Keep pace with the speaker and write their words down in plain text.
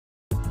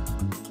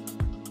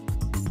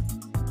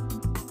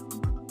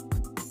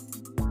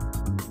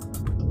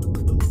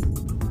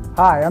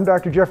Hi, I'm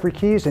Dr. Jeffrey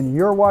Keys, and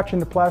you're watching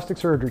the Plastic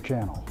Surgery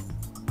Channel.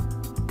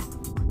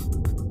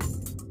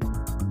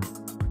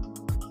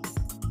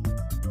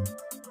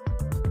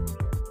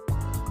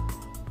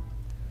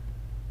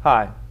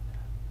 Hi,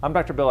 I'm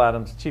Dr. Bill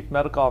Adams, Chief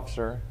Medical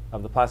Officer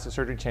of the Plastic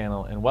Surgery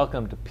Channel, and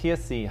welcome to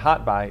PSC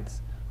Hot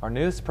Bites, our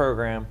newest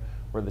program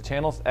where the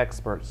channel's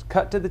experts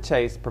cut to the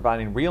chase,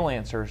 providing real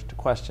answers to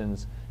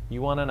questions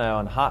you want to know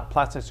on hot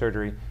plastic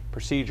surgery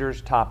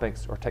procedures,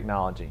 topics, or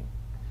technology.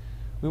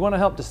 We want to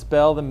help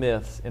dispel the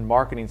myths and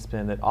marketing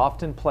spin that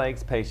often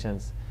plagues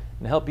patients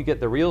and help you get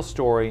the real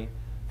story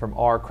from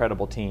our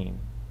credible team.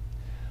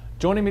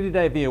 Joining me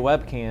today via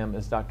webcam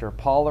is Dr.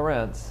 Paul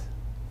Lorenc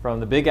from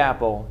the Big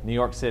Apple, New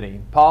York City.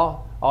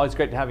 Paul, always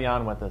great to have you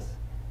on with us.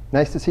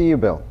 Nice to see you,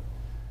 Bill.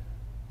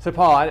 So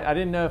Paul, I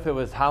didn't know if it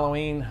was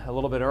Halloween a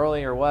little bit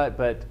early or what,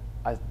 but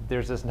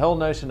there's this whole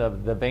notion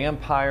of the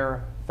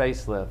vampire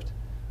facelift.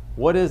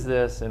 What is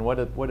this, and what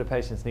do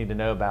patients need to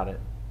know about it?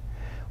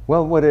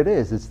 Well, what it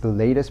is, it's the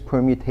latest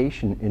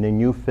permutation in a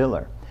new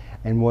filler.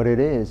 And what it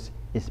is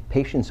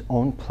patient's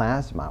own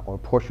plasma or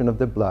portion of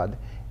the blood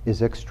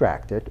is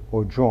extracted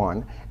or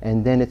drawn,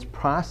 and then it's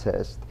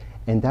processed,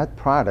 and that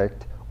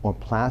product or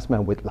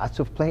plasma with lots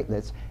of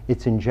platelets,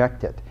 it's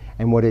injected.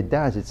 And what it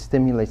does, it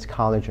stimulates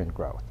collagen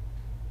growth.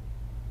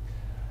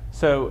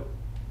 So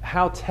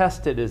how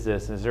tested is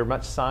this? Is there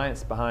much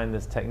science behind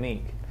this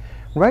technique?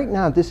 Right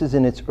now, this is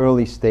in its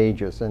early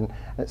stages, and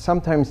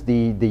sometimes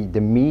the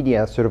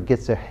media sort of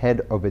gets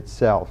ahead of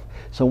itself.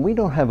 So we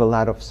don't have a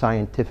lot of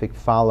scientific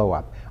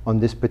follow-up on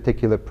this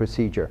particular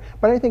procedure.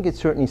 But I think it's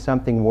certainly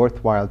something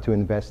worthwhile to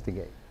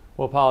investigate.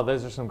 Well, Paul,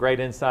 those are some great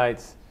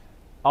insights.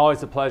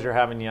 Always a pleasure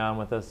having you on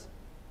with us.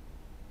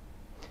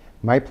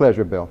 My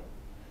pleasure, Bill.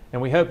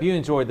 And we hope you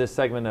enjoyed this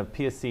segment of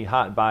PSC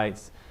Hot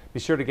Bites.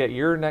 Be sure to get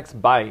your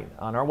next bite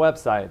on our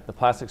website,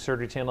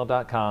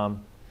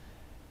 theplasticsurgerychannel.com.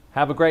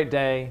 Have a great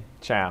day.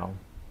 Ciao.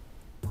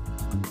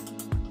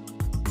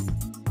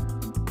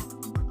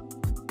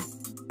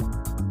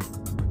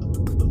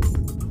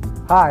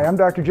 Hi, I'm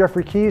Dr.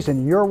 Jeffrey Keys,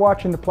 and you're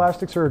watching the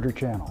Plastic Surgery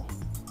Channel.